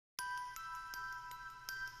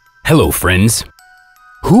Hello, friends.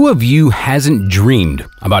 Who of you hasn't dreamed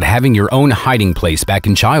about having your own hiding place back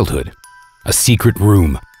in childhood? A secret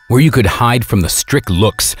room where you could hide from the strict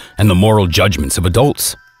looks and the moral judgments of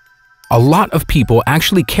adults. A lot of people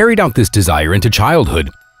actually carried out this desire into childhood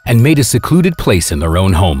and made a secluded place in their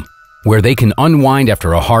own home, where they can unwind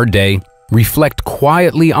after a hard day, reflect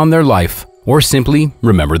quietly on their life, or simply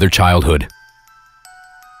remember their childhood.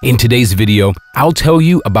 In today's video, I'll tell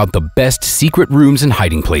you about the best secret rooms and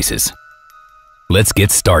hiding places. Let's get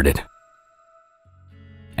started.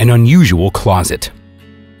 An unusual closet.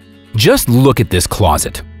 Just look at this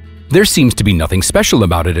closet. There seems to be nothing special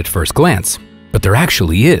about it at first glance, but there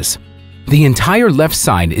actually is. The entire left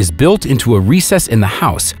side is built into a recess in the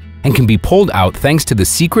house and can be pulled out thanks to the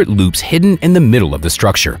secret loops hidden in the middle of the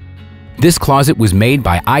structure. This closet was made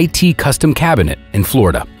by IT Custom Cabinet in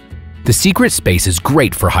Florida. The secret space is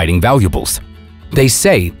great for hiding valuables. They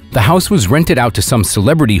say the house was rented out to some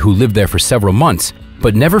celebrity who lived there for several months,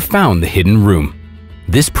 but never found the hidden room.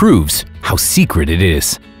 This proves how secret it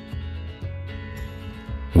is.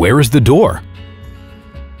 Where is the door?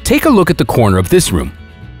 Take a look at the corner of this room.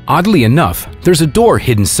 Oddly enough, there's a door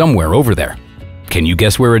hidden somewhere over there. Can you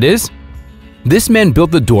guess where it is? This man built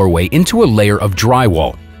the doorway into a layer of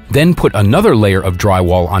drywall, then put another layer of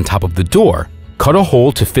drywall on top of the door, cut a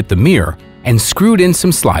hole to fit the mirror, and screwed in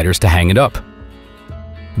some sliders to hang it up.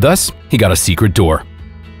 Thus, he got a secret door.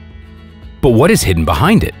 But what is hidden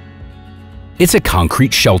behind it? It's a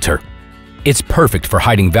concrete shelter. It's perfect for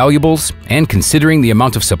hiding valuables and, considering the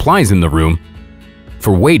amount of supplies in the room,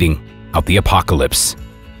 for waiting out the apocalypse.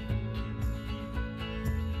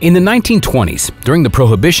 In the 1920s, during the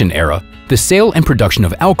Prohibition era, the sale and production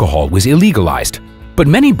of alcohol was illegalized, but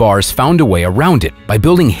many bars found a way around it by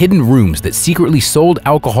building hidden rooms that secretly sold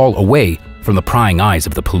alcohol away from the prying eyes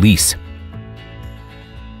of the police.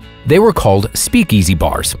 They were called speakeasy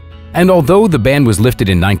bars, and although the ban was lifted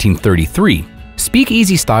in 1933,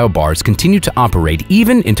 speakeasy-style bars continue to operate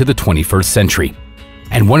even into the 21st century.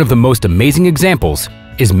 And one of the most amazing examples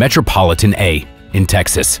is Metropolitan A in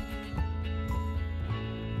Texas.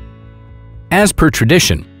 As per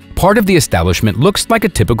tradition, part of the establishment looks like a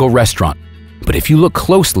typical restaurant, but if you look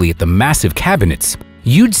closely at the massive cabinets,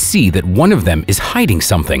 you'd see that one of them is hiding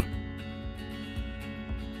something.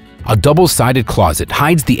 A double-sided closet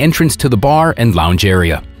hides the entrance to the bar and lounge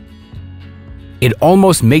area. It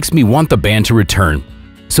almost makes me want the ban to return,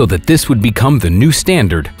 so that this would become the new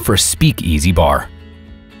standard for a speakeasy bar.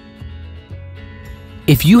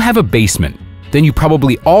 If you have a basement, then you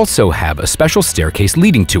probably also have a special staircase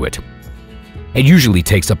leading to it. It usually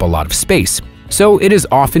takes up a lot of space, so it is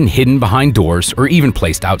often hidden behind doors or even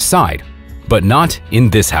placed outside, but not in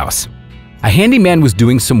this house. A handyman was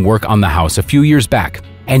doing some work on the house a few years back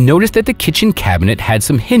and noticed that the kitchen cabinet had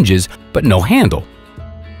some hinges but no handle.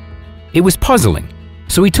 It was puzzling,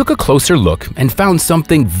 so he took a closer look and found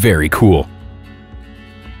something very cool.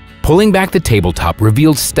 Pulling back the tabletop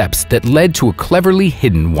revealed steps that led to a cleverly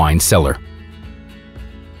hidden wine cellar.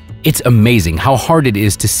 It's amazing how hard it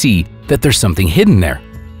is to see that there's something hidden there,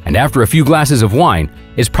 and after a few glasses of wine,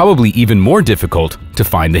 it's probably even more difficult to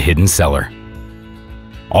find the hidden cellar.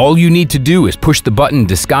 All you need to do is push the button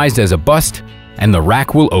disguised as a bust, and the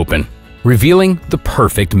rack will open, revealing the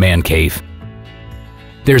perfect man cave.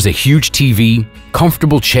 There's a huge TV,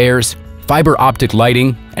 comfortable chairs, fiber optic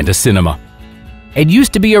lighting, and a cinema. It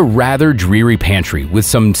used to be a rather dreary pantry with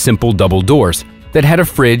some simple double doors that had a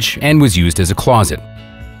fridge and was used as a closet.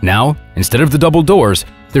 Now, instead of the double doors,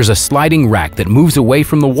 there's a sliding rack that moves away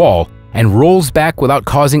from the wall and rolls back without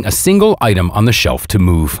causing a single item on the shelf to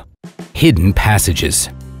move. Hidden passages.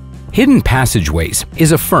 Hidden Passageways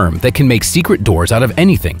is a firm that can make secret doors out of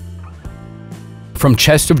anything, from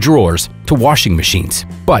chests of drawers to washing machines.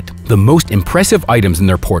 But the most impressive items in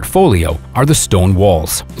their portfolio are the stone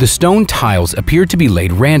walls. The stone tiles appear to be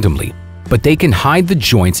laid randomly, but they can hide the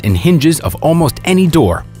joints and hinges of almost any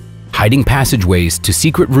door, hiding passageways to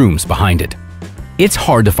secret rooms behind it. It's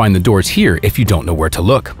hard to find the doors here if you don't know where to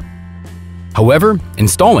look. However,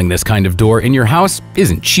 installing this kind of door in your house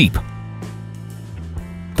isn't cheap.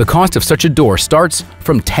 The cost of such a door starts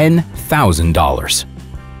from $10,000.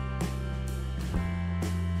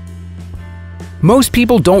 Most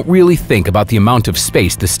people don't really think about the amount of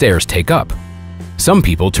space the stairs take up. Some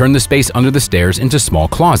people turn the space under the stairs into small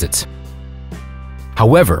closets.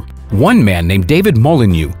 However, one man named David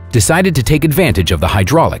Molyneux decided to take advantage of the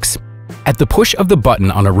hydraulics. At the push of the button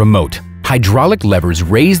on a remote, hydraulic levers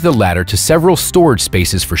raise the ladder to several storage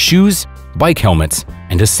spaces for shoes, bike helmets,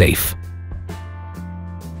 and a safe.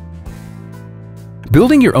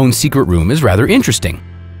 Building your own secret room is rather interesting,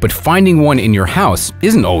 but finding one in your house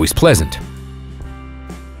isn't always pleasant.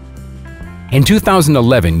 In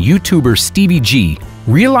 2011, YouTuber Stevie G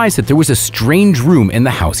realized that there was a strange room in the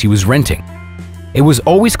house he was renting. It was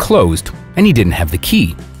always closed, and he didn't have the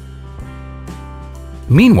key.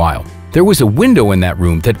 Meanwhile, there was a window in that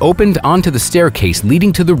room that opened onto the staircase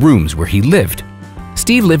leading to the rooms where he lived.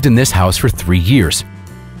 Steve lived in this house for 3 years,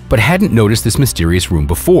 but hadn't noticed this mysterious room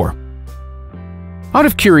before. Out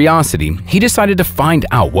of curiosity, he decided to find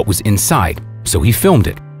out what was inside, so he filmed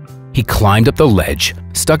it. He climbed up the ledge,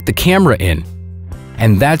 stuck the camera in,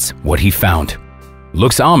 and that's what he found.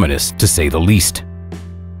 Looks ominous, to say the least.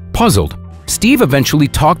 Puzzled, Steve eventually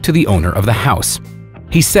talked to the owner of the house.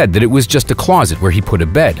 He said that it was just a closet where he put a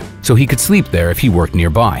bed, so he could sleep there if he worked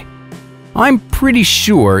nearby. I'm pretty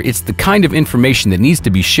sure it's the kind of information that needs to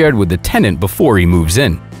be shared with the tenant before he moves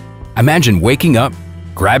in. Imagine waking up,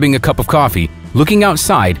 grabbing a cup of coffee, looking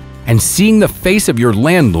outside, and seeing the face of your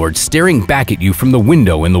landlord staring back at you from the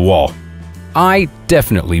window in the wall. I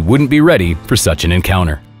definitely wouldn't be ready for such an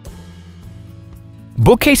encounter.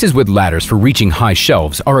 Bookcases with ladders for reaching high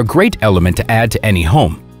shelves are a great element to add to any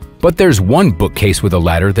home, but there's one bookcase with a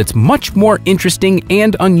ladder that's much more interesting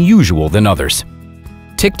and unusual than others.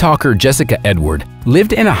 TikToker Jessica Edward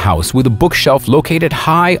lived in a house with a bookshelf located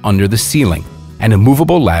high under the ceiling, and a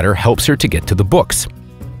movable ladder helps her to get to the books.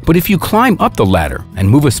 But if you climb up the ladder and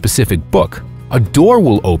move a specific book, a door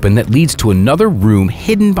will open that leads to another room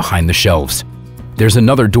hidden behind the shelves. There's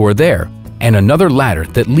another door there, and another ladder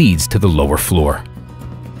that leads to the lower floor.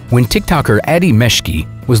 When TikToker Addie Meshki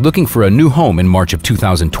was looking for a new home in March of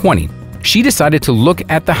 2020, she decided to look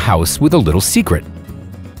at the house with a little secret.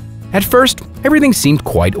 At first, everything seemed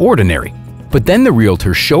quite ordinary, but then the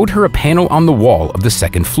realtor showed her a panel on the wall of the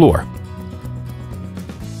second floor.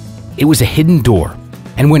 It was a hidden door,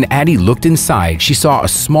 and when Addie looked inside, she saw a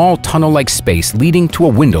small tunnel-like space leading to a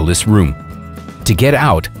windowless room. To get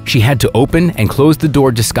out, she had to open and close the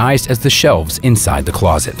door disguised as the shelves inside the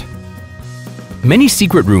closet. Many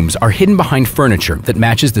secret rooms are hidden behind furniture that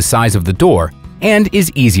matches the size of the door and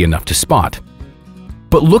is easy enough to spot.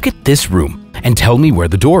 But look at this room and tell me where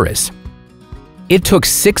the door is. It took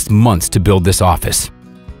 6 months to build this office.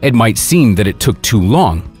 It might seem that it took too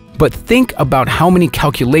long, but think about how many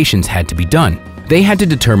calculations had to be done. They had to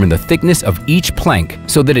determine the thickness of each plank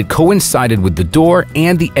so that it coincided with the door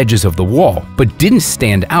and the edges of the wall, but didn't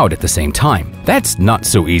stand out at the same time. That's not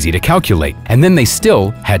so easy to calculate, and then they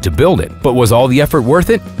still had to build it. But was all the effort worth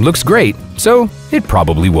it? Looks great, so it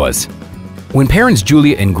probably was. When parents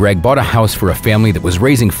Julia and Greg bought a house for a family that was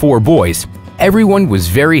raising 4 boys, everyone was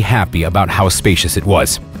very happy about how spacious it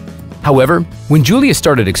was. However, when Julia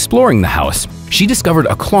started exploring the house, she discovered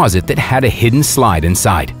a closet that had a hidden slide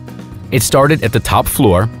inside. It started at the top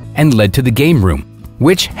floor and led to the game room,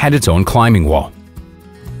 which had its own climbing wall.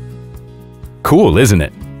 Cool, isn't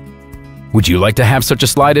it? Would you like to have such a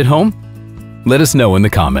slide at home? Let us know in the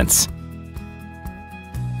comments.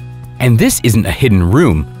 And this isn't a hidden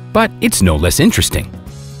room, but it's no less interesting.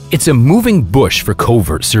 It's a moving bush for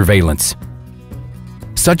covert surveillance.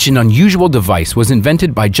 Such an unusual device was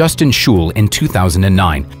invented by Justin Schul in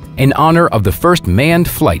 2009 in honor of the first manned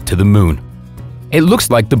flight to the moon. It looks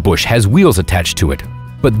like the bush has wheels attached to it,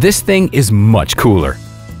 but this thing is much cooler.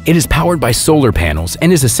 It is powered by solar panels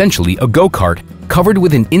and is essentially a go-kart covered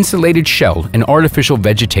with an insulated shell and artificial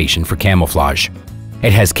vegetation for camouflage.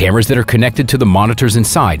 It has cameras that are connected to the monitors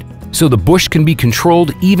inside, so the bush can be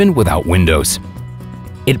controlled even without windows.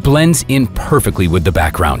 It blends in perfectly with the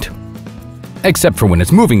background. Except for when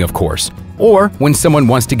it's moving, of course, or when someone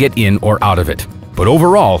wants to get in or out of it. But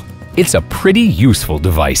overall, it's a pretty useful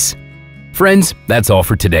device. Friends, that's all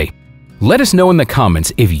for today. Let us know in the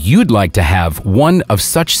comments if you'd like to have one of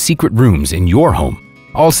such secret rooms in your home.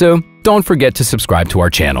 Also, don't forget to subscribe to our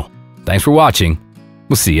channel. Thanks for watching.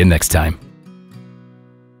 We'll see you next time.